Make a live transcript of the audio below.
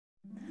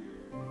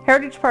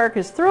Heritage Park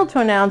is thrilled to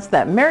announce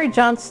that Mary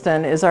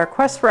Johnston is our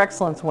Quest for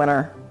Excellence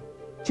winner.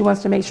 She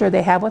wants to make sure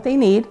they have what they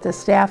need, the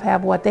staff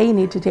have what they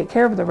need to take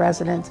care of the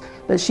residents,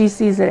 but she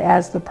sees it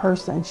as the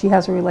person. She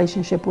has a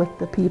relationship with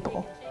the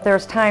people.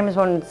 There's times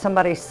when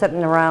somebody's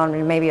sitting around,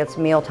 and maybe it's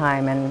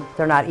mealtime and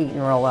they're not eating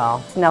real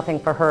well. It's nothing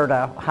for her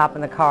to hop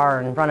in the car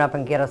and run up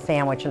and get a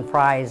sandwich and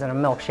fries and a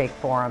milkshake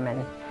for them.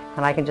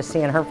 And I can just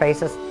see in her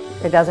faces,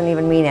 it doesn't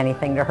even mean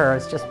anything to her.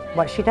 It's just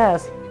what she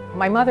does.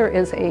 My mother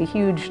is a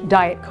huge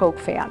Diet Coke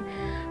fan.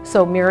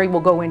 So Mary will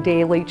go in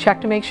daily, check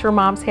to make sure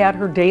Mom's had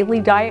her daily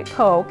Diet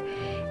Coke.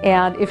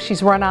 And if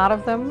she's run out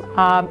of them,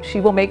 she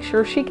will make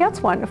sure she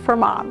gets one for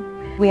Mom.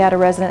 We had a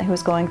resident who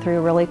was going through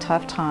a really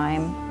tough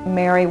time.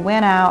 Mary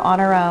went out on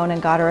her own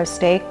and got her a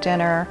steak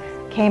dinner,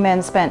 came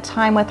in, spent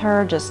time with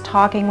her, just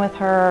talking with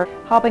her,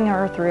 helping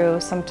her through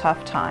some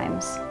tough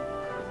times.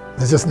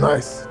 It's just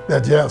nice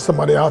that you have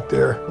somebody out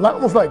there,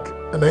 almost like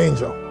an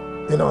angel,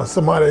 you know,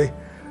 somebody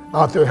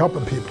out there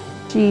helping people.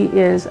 She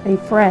is a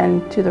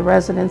friend to the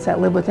residents that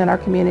live within our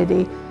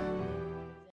community.